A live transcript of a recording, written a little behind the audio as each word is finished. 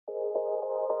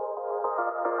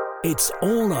It's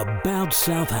all about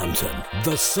Southampton.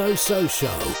 The So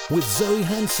Show with Zoe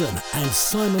Hanson and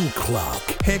Simon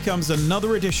Clarke. Here comes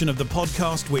another edition of the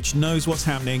podcast which knows what's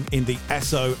happening in the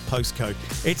SO postcode.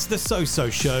 It's the So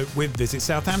Show with Visit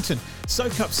Southampton.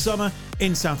 Soak up summer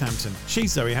in Southampton.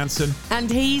 She's Zoe Hanson.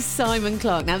 And he's Simon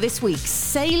Clarke. Now this week,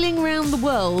 sailing around the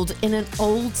world in an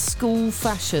old school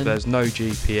fashion. There's no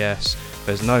GPS,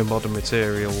 there's no modern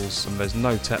materials, and there's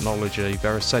no technology.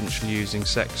 They're essentially using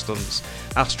sextants,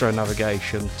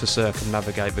 astronavigation to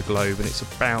circumnavigate the globe, and it's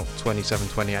about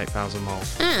 28,000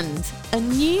 miles. And a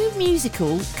new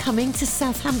musical coming to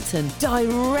Southampton,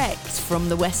 direct from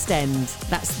the West End.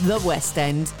 That's the West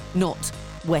End, not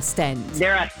West End.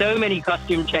 There are so many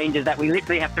costume changes that we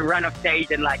literally have to run off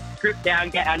stage and strip down,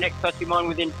 get our next costume on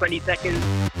within 20 seconds.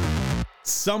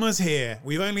 Summer's here.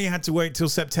 We've only had to wait till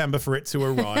September for it to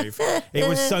arrive. It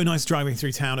was so nice driving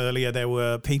through town earlier. There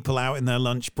were people out in their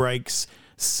lunch breaks,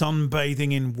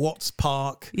 sunbathing in Watts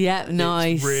Park. Yeah,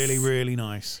 nice. It's really, really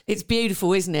nice. It's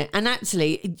beautiful, isn't it? And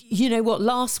actually, you know what?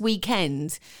 Last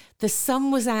weekend, the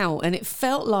sun was out and it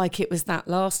felt like it was that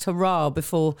last hurrah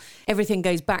before everything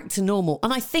goes back to normal.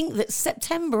 And I think that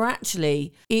September,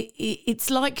 actually,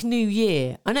 it's like New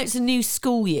Year. I know it's a new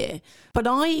school year, but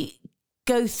I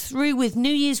go through with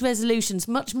New Year's resolutions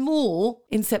much more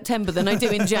in September than I do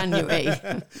in January.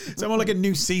 So more like a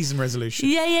new season resolution.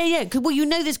 Yeah. Well, you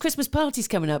know there's Christmas parties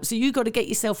coming up, so you got to get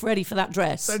yourself ready for that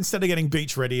dress. So instead of getting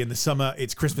beach ready in the summer,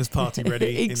 it's Christmas party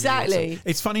ready. Exactly. In the autumn.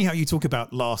 It's funny how you talk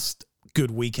about last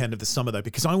good weekend of the summer, though,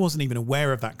 because I wasn't even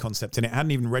aware of that concept and it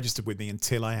hadn't even registered with me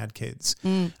until I had kids.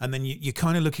 And then you're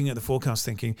kind of looking at the forecast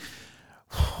thinking,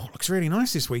 oh, looks really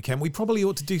nice this weekend. We probably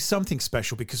ought to do something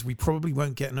special because we probably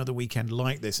won't get another weekend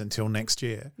like this until next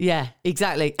year. Yeah,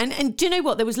 exactly. And do you know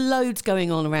what? There was loads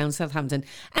going on around Southampton,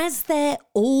 as there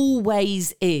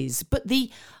always is. But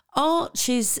the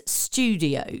Arches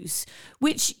Studios,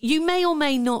 which you may or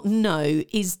may not know,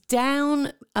 is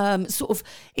down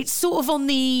it's sort of on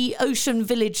the Ocean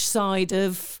Village side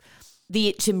of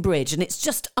the Itchen Bridge, and it's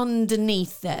just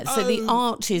underneath there. So the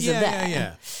Arches are there.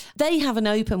 Yeah. They have an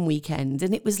open weekend,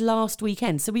 and it was last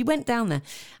weekend. So we went down there.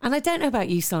 And I don't know about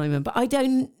you, Simon, but I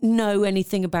don't know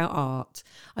anything about art.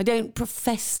 I don't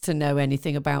profess to know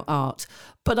anything about art.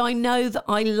 But I know that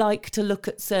I like to look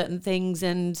at certain things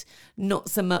and not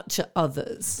so much at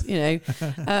others, you know.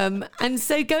 And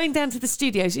so going down to the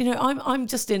studios, you know, I'm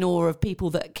just in awe of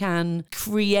people that can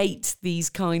create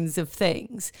these kinds of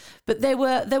things. But there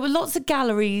were lots of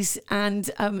galleries,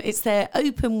 and it's their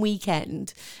open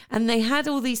weekend, and they had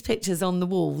all these pictures on the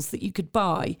walls that you could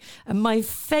buy. And my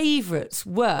favourites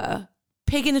were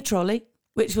Pig in a Trolley,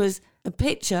 which was a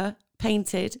picture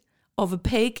painted of a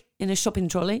pig in a shopping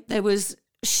trolley. There was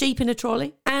sheep in a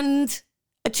trolley and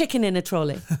a chicken in a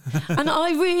trolley. And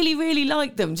I really, really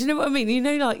like them. Do you know what I mean? You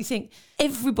know, like you think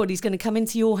everybody's going to come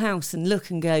into your house and look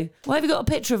and go, why have you got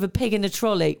a picture of a pig in a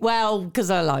trolley? Well,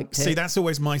 because I liked it. See, that's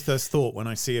always my first thought when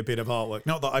I see a bit of artwork.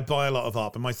 Not that I buy a lot of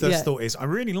art, but my first thought is, I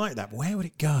really like that. But where would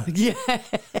it go? Yeah.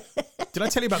 Did I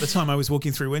tell you about the time I was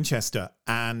walking through Winchester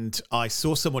and I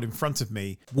saw someone in front of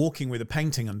me walking with a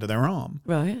painting under their arm?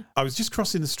 Right. I was just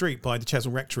crossing the street by the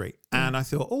Chesel Rectory and I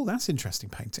thought, oh, that's interesting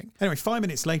painting. Anyway, 5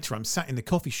 minutes later, I'm sat in the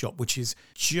coffee shop, which is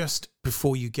just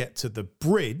before you get to the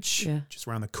bridge, just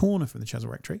around the corner from the Chesel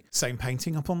Rectory. Same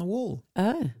painting up on the wall.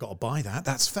 Oh. Got to buy that.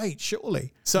 That's fate,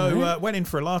 surely. So went in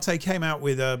for a latte, came out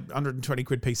with a 120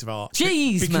 quid piece of art.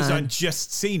 Jeez, because man. I'd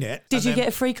just seen it. Did you get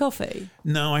a free coffee?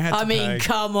 No, I had to pay.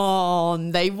 Come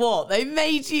on. They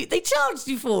charged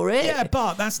you for it? Yeah,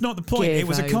 but that's not the point. It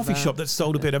was a coffee shop that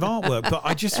sold a bit of artwork. But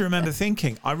I just remember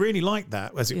thinking, I really liked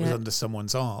that as it was under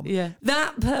someone's arm. Yeah.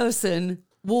 That person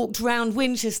walked round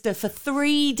Winchester for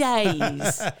 3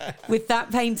 days with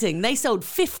that painting. They sold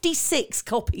 56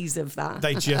 copies of that.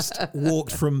 They just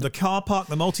walked from the car park,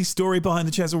 the multi-storey behind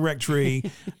the Chesel Rectory,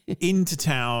 into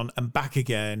town and back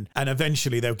again, and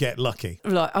eventually they'll get lucky.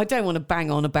 Like, I don't want to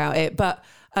bang on about it, but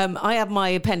I had my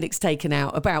appendix taken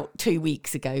out about 2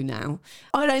 weeks ago now.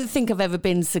 I don't think I've ever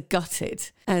been so gutted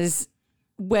as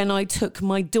when I took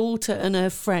my daughter and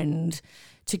her friend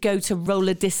to go to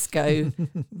roller disco,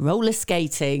 roller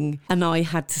skating, and I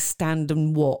had to stand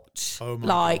and watch. Oh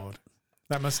my God.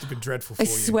 That must have been dreadful for you.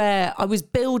 I swear, I was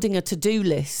building a to-do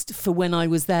list for when I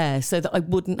was there so that I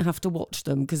wouldn't have to watch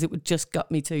them because it would just gut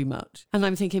me too much. And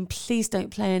I'm thinking, please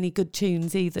don't play any good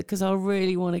tunes either because I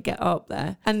really want to get up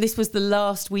there. And this was the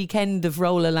last weekend of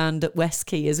Rollerland at West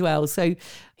Quay as well. So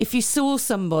if you saw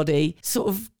somebody sort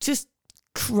of just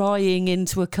crying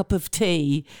into a cup of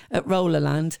tea at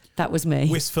Rollerland, that was me.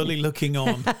 Wistfully looking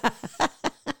on.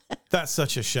 That's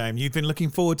such a shame. You've been looking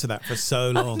forward to that for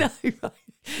so long. I know, right?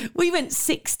 We went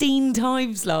 16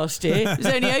 times last year. It was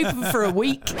only open for a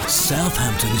week.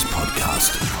 Southampton's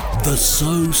podcast, The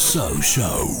So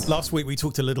Show. Last week we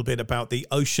talked a little bit about the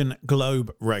Ocean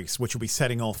Globe race, which will be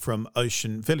setting off from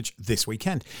Ocean Village this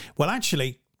weekend. Well,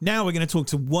 actually, now we're going to talk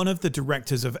to one of the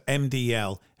directors of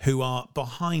MDL who are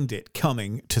behind it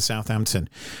coming to Southampton.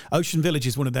 Ocean Village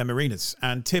is one of their marinas,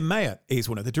 and Tim Mayer is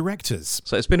one of the directors.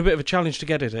 So it's been a bit of a challenge to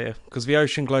get it here, because the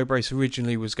Ocean Globe race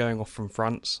originally was going off from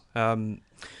France.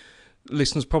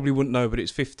 Listeners probably wouldn't know, but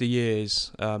it's 50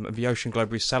 years, and the Ocean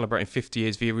Globe is celebrating 50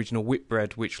 years of the original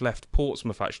Whitbread, which left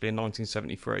Portsmouth actually in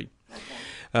 1973.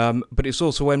 But it's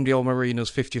also MDL Marina's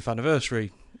 50th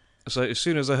anniversary. So as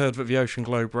soon as I heard that the Ocean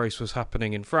Globe race was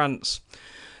happening in France,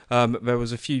 there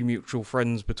was a few mutual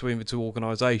friends between the two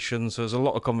organisations. So there's a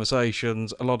lot of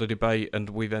conversations, a lot of debate,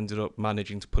 and we've ended up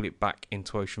managing to pull it back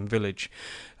into Ocean Village.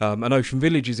 And Ocean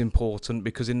Village is important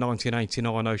because in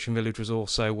 1989, Ocean Village was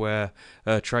also where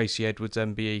Tracy Edwards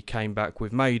MBE came back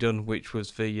with Maiden, which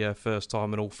was the first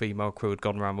time an all-female crew had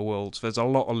gone around the world. So there's a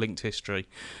lot of linked history.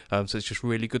 So it's just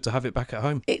really good to have it back at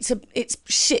home. It's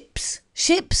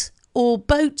ships or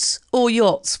boats or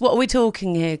yachts? What are we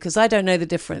talking here? Because I don't know the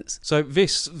difference. So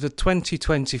the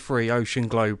 2023 Ocean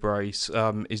Globe race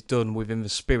is done within the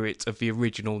spirit of the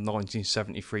original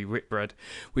 1973 Whitbread,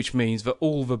 which means that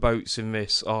all the boats in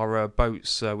this are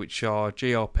boats which are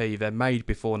GRP. They're made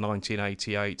before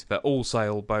 1988. They're all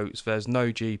sail boats. There's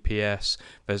no GPS.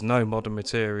 There's no modern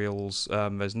materials.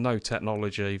 There's no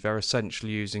technology. They're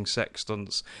essentially using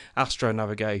sextants,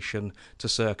 astronavigation to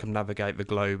circumnavigate the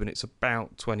globe, and it's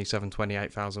about 28,000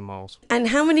 miles. And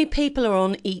how many people are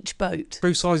on each boat?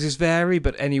 Crew sizes vary,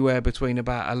 but anywhere between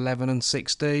about 11 and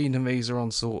 16, and these are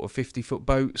on sort of 50-foot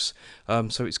boats,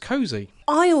 so it's cosy.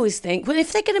 I always think, well,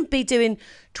 if they're going to be doing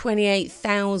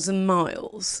 28,000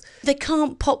 miles, they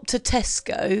can't pop to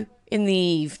Tesco in the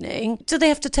evening. Do they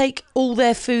have to take all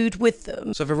their food with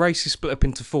them? So the race is split up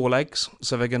into 4 legs.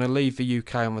 So they're going to leave the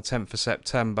UK on the 10th of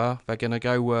September. They're going to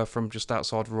go from just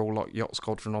outside Royal Yacht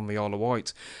Squadron on the Isle of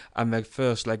Wight, and their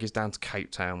first leg is down to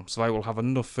Cape Town. So they will have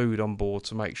enough food on board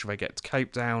to make sure they get to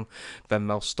Cape Town. Then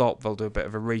they'll stop, they'll do a bit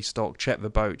of a restock, check the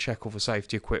boat, check all the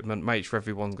safety equipment, make sure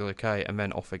everyone's okay, and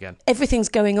then off again. Everything's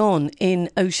going on in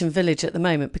Ocean Village at the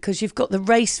moment because you've got the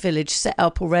race village set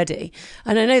up already.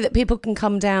 And I know that people can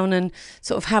come down and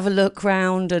sort of have a look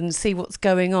round and see what's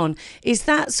going on. Is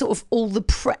that sort of all the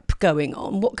prep going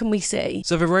on? What can we see?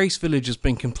 So the race village has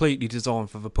been completely designed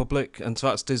for the public, and so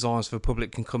that's designed so the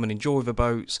public can come and enjoy the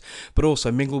boats, but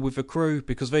also mingle with the crew,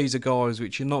 because these are guys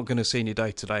which you're not going to see in your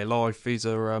day-to-day life. These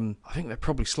are, I think they're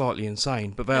probably slightly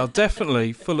insane, but they are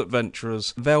definitely full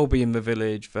adventurers. They'll be in the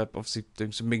village. They're obviously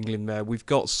doing some mingling there. We've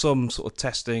got some sort of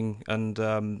testing and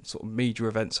sort of media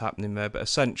events happening there, but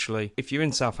essentially, if you're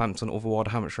in Southampton or the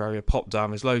wider Hampshire area, pop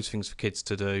down. There's loads of things for kids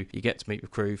to do. You get to meet the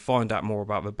crew, find out more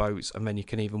about the boats, and then you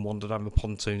can even wander down the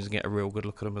pontoons and get a real good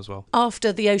look at them as well.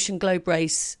 After the Ocean Globe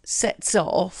race sets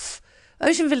off,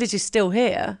 Ocean Village is still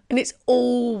here, and it's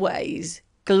always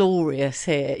glorious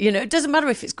here. You know, it doesn't matter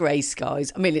if it's grey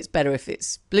skies. I mean, it's better if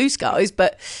it's blue skies,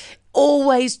 but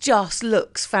always just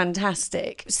looks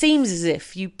fantastic. It seems as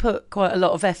if you put quite a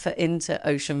lot of effort into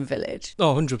Ocean Village.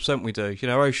 Oh, 100% we do. You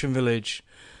know, Ocean Village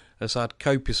has had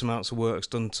copious amounts of works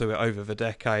done to it over the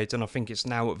decades, and I think it's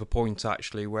now at the point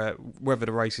actually where whether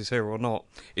the race is here or not,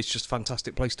 it's just a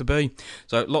fantastic place to be.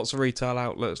 So lots of retail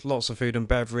outlets, lots of food and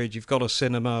beverage, you've got a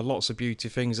cinema, lots of beauty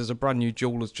things. There's a brand new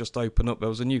jeweller's just opened up. There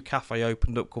was a new cafe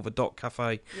opened up called the Dot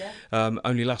Cafe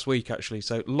only last week actually,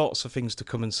 so lots of things to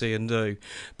come and see and do.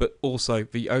 But also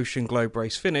the Ocean Globe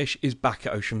race finish is back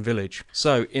at Ocean Village.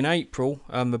 So in April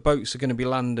the boats are going to be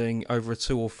landing over a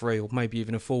 2 or 3 or maybe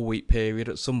even a 4-week period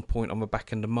at some point on the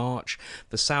back end of March.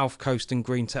 The South Coast and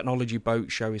Green Technology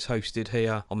Boat Show is hosted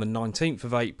here on the 19th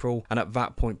of April, and at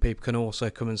that point people can also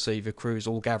come and see the crews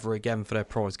all gather again for their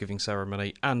prize giving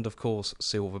ceremony and of course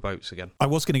see all the boats again. I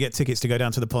was going to get tickets to go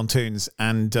down to the pontoons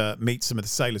and meet some of the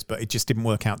sailors, but it just didn't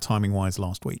work out timing wise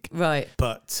last week. Right.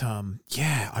 But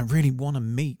I really want to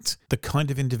meet the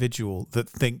kind of individual that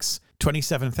thinks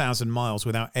 27,000 miles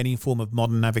without any form of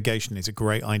modern navigation is a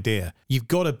great idea. You've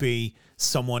got to be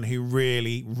someone who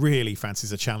really, really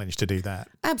fancies a challenge to do that.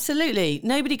 Absolutely.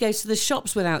 Nobody goes to the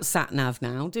shops without sat-nav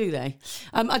now, do they?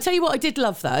 I'll tell you what I did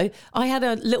love, though. I had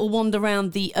a little wander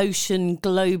around the Ocean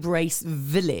Globe Race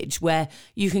Village where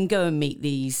you can go and meet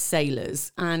these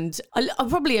sailors. And I'll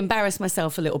probably embarrass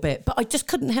myself a little bit, but I just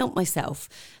couldn't help myself.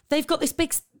 They've got this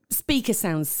big speaker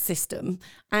sound system,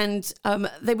 and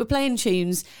they were playing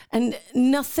tunes, and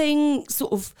nothing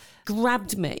sort of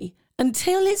grabbed me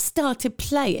until it started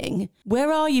playing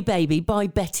Where Are You Baby by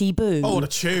Betty Boo. Oh, what a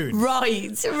tune.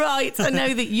 Right. I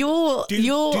know that your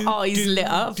eyes lit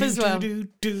up as well. I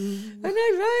know,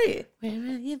 right. Where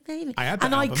are you, baby? I had that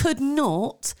and album. I could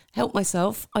not help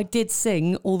myself. I did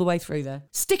sing all the way through there.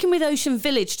 Sticking with Ocean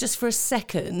Village just for a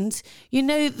second, you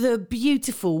know the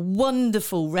beautiful,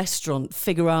 wonderful restaurant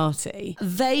Figurati?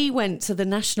 They went to the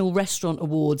National Restaurant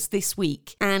Awards this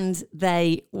week and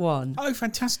they won. Oh,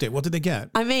 fantastic. What did they get?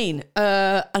 I mean,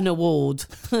 an award.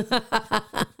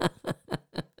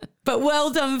 But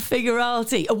well done,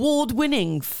 Figurati.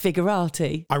 Award-winning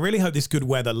Figurati. I really hope this good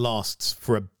weather lasts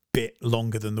for a bit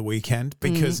longer than the weekend,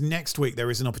 because next week there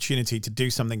is an opportunity to do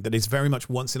something that is very much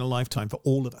once in a lifetime for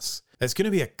all of us. There's going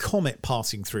to be a comet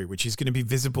passing through, which is going to be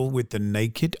visible with the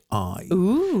naked eye.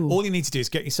 Ooh. All you need to do is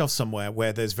get yourself somewhere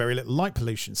where there's very little light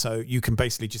pollution, so you can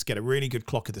basically just get a really good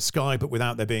clock of the sky, but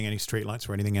without there being any streetlights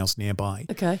or anything else nearby.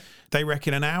 Okay. They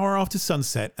reckon an hour after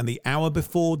sunset and the hour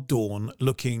before dawn,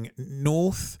 looking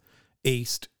north,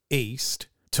 east, east,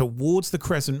 towards the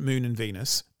crescent moon and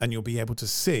Venus, and you'll be able to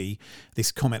see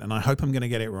this comet, and I hope I'm going to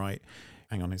get it right.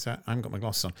 Hang on, I haven't got my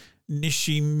glasses on.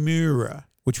 Nishimura,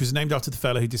 which was named after the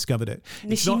fellow who discovered it.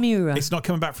 Nishimura. It's not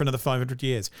coming back for another 500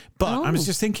 years. But I was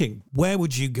just thinking, where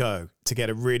would you go to get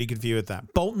a really good view of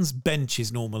that? Bolton's Bench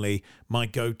is normally my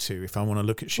go-to if I want to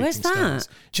look at shooting Where's that? stars.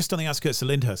 Just on the outskirts of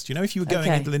Lyndhurst. You know, if you were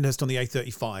going into Lyndhurst on the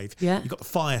A35, you've got the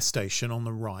fire station on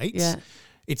the right. Yeah.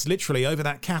 It's literally over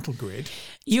that cattle grid.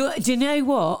 Do you know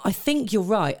what? I think you're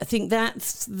right. I think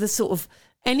that's the sort of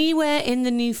anywhere in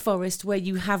the New Forest where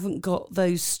you haven't got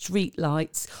those street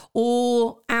lights,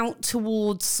 or out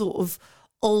towards sort of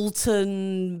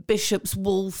Alton, Bishop's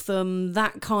Waltham,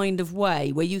 that kind of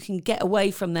way, where you can get away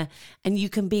from there and you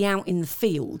can be out in the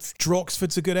fields.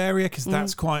 Droxford's a good area because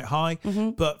that's quite high.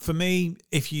 But for me,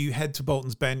 if you head to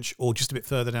Bolton's Bench or just a bit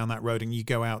further down that road and you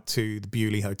go out to the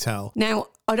Bewley Hotel. Now,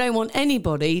 I don't want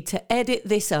anybody to edit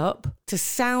this up to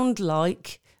sound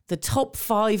like the top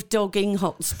 5 dogging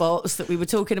hotspots that we were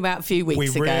talking about a few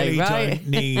weeks ago, really right? don't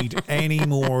need any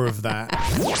more of that.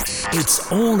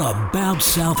 It's all about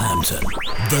Southampton.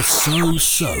 The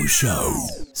So Show.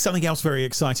 Something else very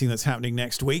exciting that's happening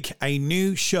next week. A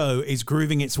new show is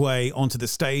grooving its way onto the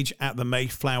stage at the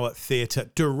Mayflower Theatre,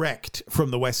 direct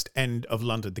from the West End of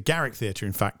London. The Garrick Theatre,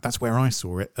 in fact, that's where I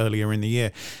saw it earlier in the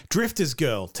year. Drifter's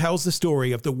Girl tells the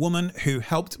story of the woman who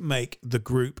helped make the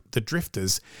group The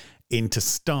Drifters into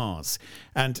stars.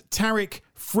 And Tariq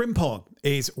Frimpong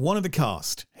is one of the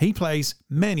cast. He plays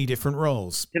many different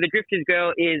roles. So The Drifter's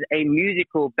Girl is a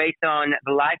musical based on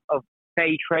the life of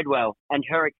Faye Treadwell and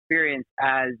her experience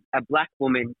as a black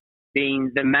woman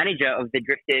being the manager of the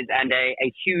Drifters and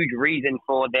a huge reason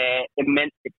for their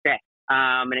immense success.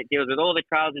 And it deals with all the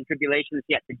trials and tribulations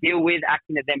she had to deal with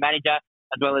acting as their manager,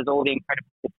 as well as all the incredible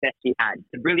success she had. It's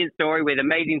a brilliant story with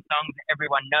amazing songs that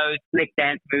everyone knows, slick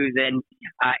dance moves, and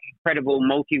incredible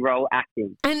multi-role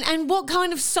acting. And what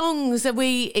kind of songs are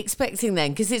we expecting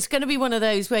then? Because it's going to be one of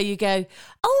those where you go,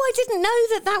 oh, I didn't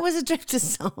know that was a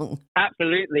Drifters song.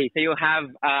 Absolutely. So you'll have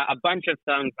a bunch of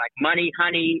songs like Money,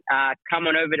 Honey, Come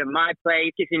On Over to My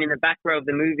Place, Kissing in the Back Row of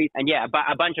the Movie, and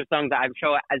a bunch of songs that I'm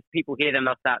sure as people hear them,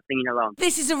 they'll start singing along.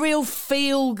 This is a real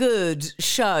feel-good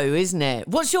show, isn't it?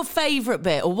 What's your favourite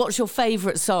bit, or what's your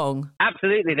favourite song?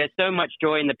 Absolutely. There's so much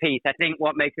joy in the piece. I think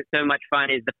what makes it so much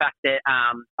fun is the fact that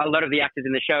a lot of the actors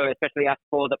in the show, especially us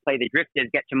four that play the Drifters,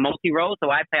 get to multi-role. So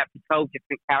I play up to 12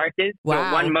 different characters. Wow. So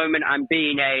at one moment I'm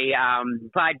being a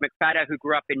Clyde McFadder who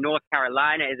grew up in North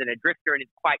Carolina, is a drifter and is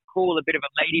quite cool, a bit of a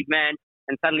ladies' man.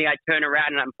 And suddenly I turn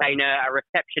around and I'm playing a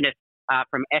receptionist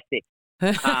from Essex. In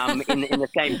the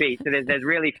same beat. So there's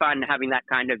really fun having that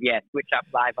kind of, switch up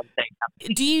live on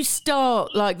stage. Do you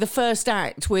start like the first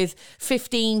act with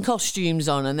 15 costumes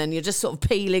on and then you're just sort of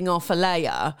peeling off a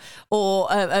layer? Or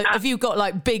have you got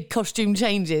like big costume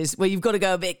changes where you've got to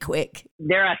go a bit quick?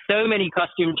 There are so many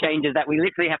costume changes that we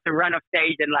literally have to run off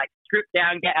stage and like strip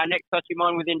down, get our next costume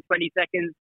on within 20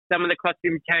 seconds. Some of the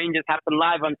costume changes happen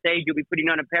live on stage. You'll be putting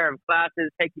on a pair of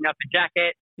glasses, taking off a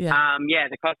jacket. Yeah.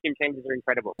 The costume changes are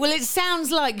incredible. Well, it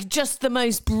sounds like just the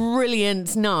most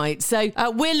brilliant night. So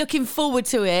we're looking forward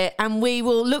to it, and we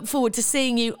will look forward to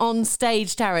seeing you on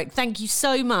stage, Tariq. Thank you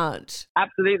so much.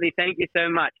 Absolutely. Thank you so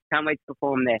much. Can't wait to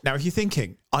perform there. Now, if you're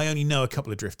thinking, I only know a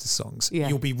couple of Drifters songs,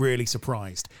 you'll be really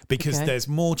surprised because there's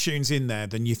more tunes in there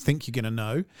than you think you're going to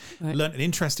know. Right. Learned an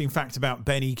interesting fact about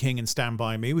Benny King and Stand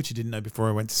By Me, which I didn't know before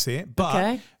I went to see it.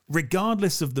 But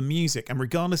regardless of the music and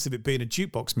regardless of it being a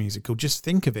jukebox musical, just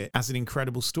think of it as an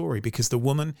incredible story, because the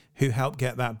woman who helped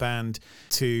get that band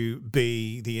to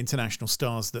be the international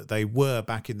stars that they were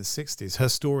back in the 60s, her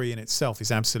story in itself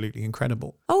is absolutely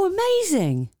incredible. Oh,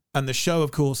 amazing. And the show,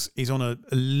 of course, is on a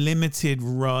limited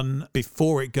run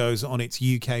before it goes on its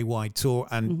UK-wide tour.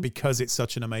 And because it's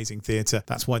such an amazing theatre,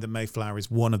 that's why the Mayflower is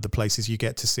one of the places you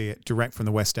get to see it direct from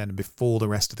the West End and before the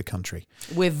rest of the country.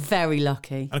 We're very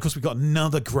lucky. And, of course, we've got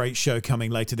another great show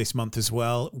coming later this month as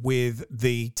well with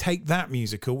the Take That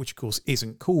musical, which, of course,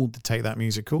 isn't called the Take That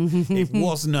musical. It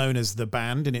was known as The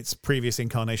Band in its previous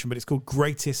incarnation, but it's called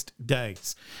Greatest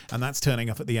Days. And that's turning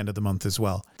up at the end of the month as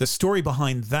well. The story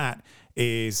behind that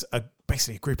is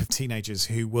basically a group of teenagers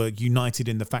who were united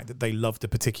in the fact that they loved a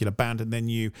particular band, and then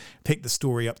you pick the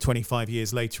story up 25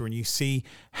 years later and you see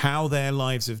how their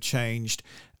lives have changed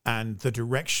and the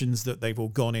directions that they've all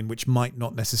gone in, which might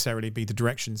not necessarily be the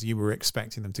directions you were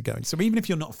expecting them to go in. So even if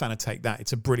you're not a fan of Take That,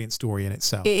 it's a brilliant story in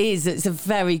itself. It is. It's a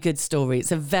very good story.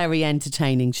 It's a very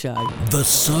entertaining show. The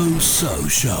So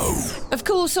Show. Of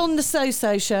course, on the So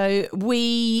Show,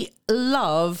 we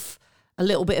love a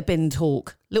little bit of bin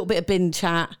talk, a little bit of bin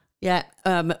chat. Yeah,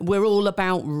 we're all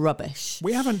about rubbish.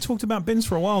 We haven't talked about bins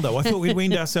for a while, though. I thought we'd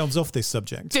weaned ourselves off this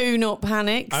subject. Do not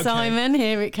panic, Okay. Simon.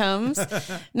 Here it comes.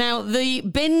 Now, the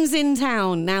bins in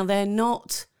town, now they're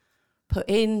not put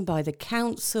in by the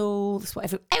council. That's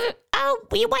whatever. Oh,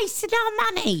 we wasted our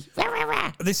money.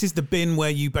 This is the bin where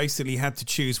you basically had to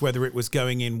choose whether it was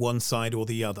going in one side or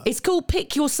the other. It's called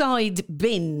Pick Your Side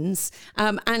bins.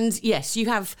 And yes, you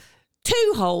have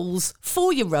 2 holes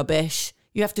for your rubbish.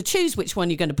 You have to choose which one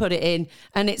you're going to put it in.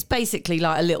 And it's basically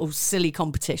like a little silly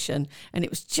competition. And it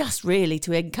was just really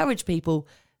to encourage people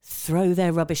throw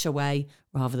their rubbish away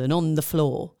rather than on the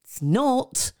floor. It's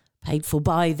not paid for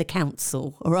by the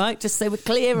council, all right? Just so we're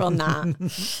clear on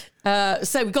that.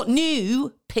 So we've got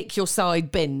new Pick Your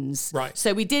Side bins. Right.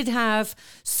 So we did have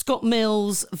Scott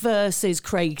Mills versus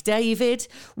Craig David.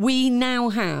 We now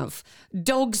have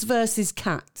dogs versus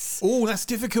cats. Oh, that's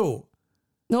difficult.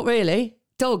 Not really.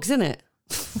 Dogs, isn't it?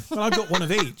 Well, I've got one of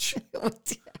each.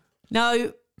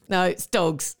 No, it's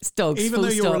dogs. It's dogs. Even full though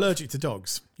you're stop. allergic to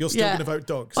dogs, you're still going to vote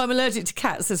dogs. I'm allergic to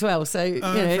cats as well, so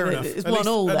Fair enough. it's At one least,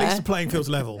 all at there. least the playing field's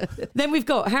level. Then we've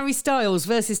got Harry Styles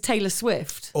versus Taylor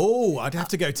Swift. Oh, I'd have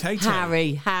to go Tay-Tay.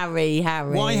 Harry.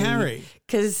 Why Harry?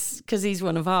 Because he's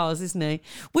one of ours, isn't he?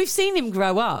 We've seen him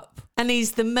grow up, and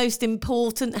he's the most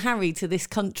important Harry to this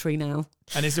country now.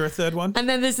 And is there a third one? And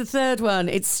then there's a third one.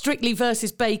 It's Strictly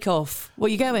versus Bake Off. What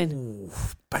are you going? Ooh,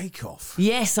 Bake Off.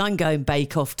 Yes, I'm going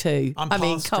Bake Off too. I'm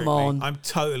come Strictly. on. I'm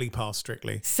totally past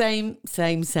Strictly. Same.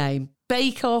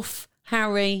 Bake Off,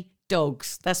 Harry,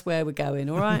 dogs. That's where we're going,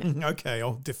 all right? Okay,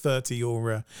 I'll defer to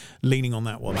your leaning on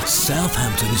that one.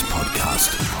 Southampton's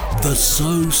podcast, The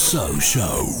So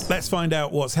Show. Let's find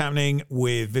out what's happening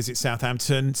with Visit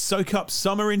Southampton. Soak up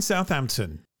summer in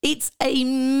Southampton. It's a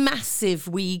massive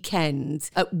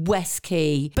weekend at West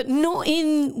Quay, but not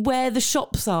in where the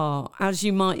shops are, as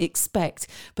you might expect.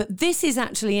 But this is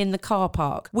actually in the car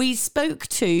park. We spoke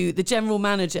to the general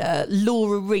manager,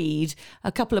 Laura Reid,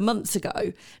 a couple of months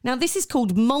ago. Now, this is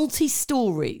called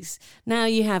Multi-Stories. Now,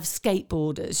 you have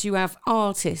skateboarders, you have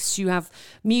artists, you have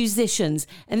musicians,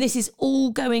 and this is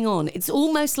all going on. It's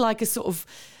almost like a sort of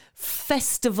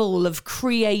festival of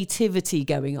creativity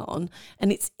going on,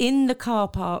 and it's in the car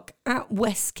park at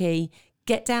West Quay.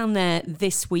 Get down there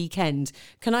this weekend.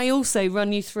 Can I also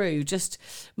run you through just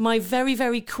my very,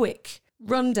 very quick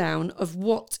rundown of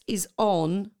what is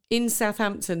on in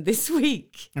Southampton this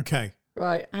week? Okay.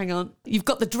 Right, hang on. You've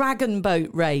got the Dragon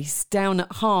Boat race down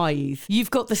at Hythe.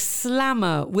 You've got the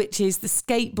Slammer, which is the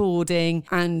skateboarding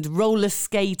and roller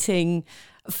skating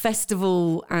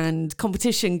festival and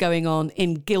competition going on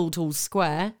in Guildhall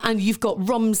Square. And you've got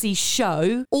Romsey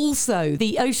Show. Also,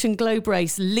 the Ocean Globe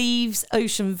race leaves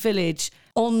Ocean Village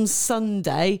on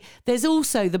Sunday. There's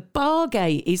also the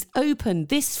Bargate is open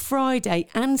this Friday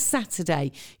and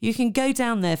Saturday. You can go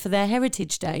down there for their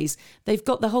Heritage Days. They've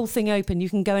got the whole thing open. You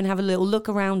can go and have a little look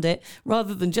around it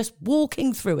rather than just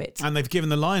walking through it. And they've given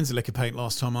the Lions a lick of paint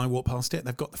last time I walked past it.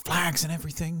 They've got the flags and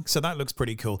everything. So that looks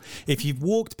pretty cool. If you've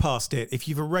walked past it, if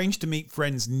you've arranged to meet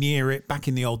friends near it, back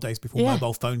in the old days before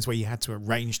mobile phones where you had to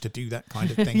arrange to do that kind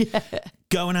of thing,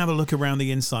 go and have a look around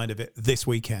the inside of it this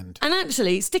weekend. And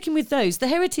actually, sticking with those, the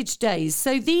Heritage Days,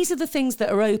 so these are the things that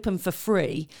are open for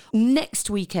free next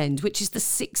weekend, which is the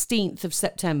 16th of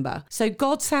September. So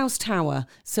God's House Tower,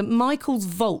 St Michael's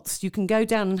Vaults, you can go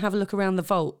down and have a look around the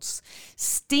vaults,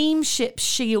 Steamship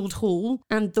Shield Hall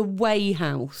and the Way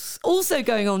House. Also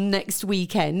going on next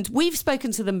weekend, we've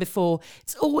spoken to them before,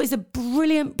 it's always a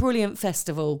brilliant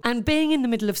festival, and being in the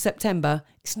middle of September,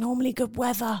 it's normally good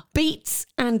weather. Beats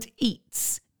and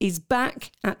Eats is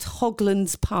back at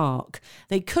Hoglands Park.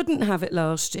 They couldn't have it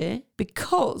last year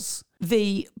because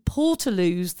the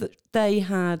portaloos that they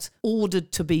had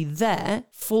ordered to be there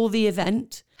for the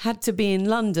event had to be in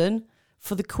London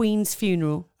for the Queen's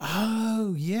funeral.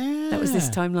 Oh, yeah. That was this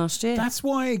time last year. That's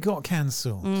why it got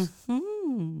cancelled. Mm-hmm.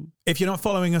 If you're not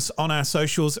following us on our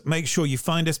socials, make sure you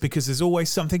find us because there's always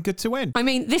something good to win. I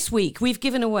mean, this week we've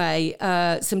given away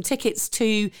some tickets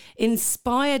to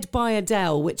Inspired by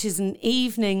Adele, which is an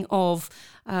evening of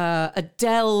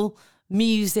Adele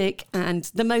music and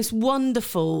the most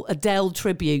wonderful Adele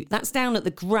tribute. That's down at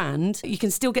the Grand. You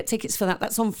can still get tickets for that.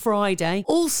 That's on Friday.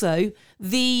 Also,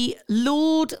 the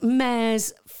Lord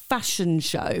Mayor's fashion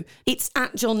show. It's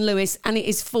at John Lewis and it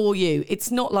is for you.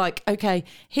 It's not like, okay,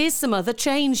 here's some other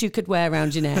chains you could wear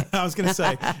around your neck. I was going to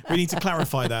say, we need to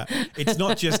clarify that. It's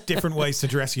not just different ways to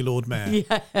dress your Lord Mayor.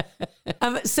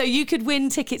 Yeah. So you could win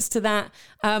tickets to that.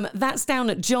 That's down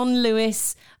at John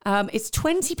Lewis. It's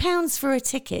 £20 for a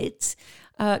ticket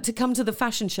to come to the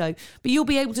fashion show. But you'll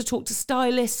be able to talk to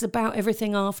stylists about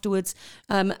everything afterwards.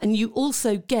 And you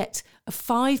also get a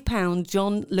 £5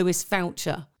 John Lewis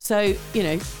voucher. So,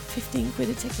 15 quid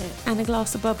a ticket and a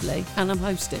glass of bubbly. And I'm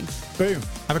hosting. Boom.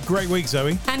 Have a great week,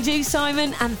 Zoe. And you,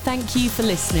 Simon. And thank you for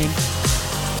listening.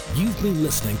 You've been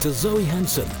listening to Zoe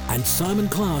Hanson and Simon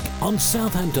Clarke on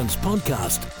Southampton's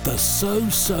podcast, The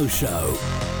So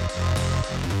Show.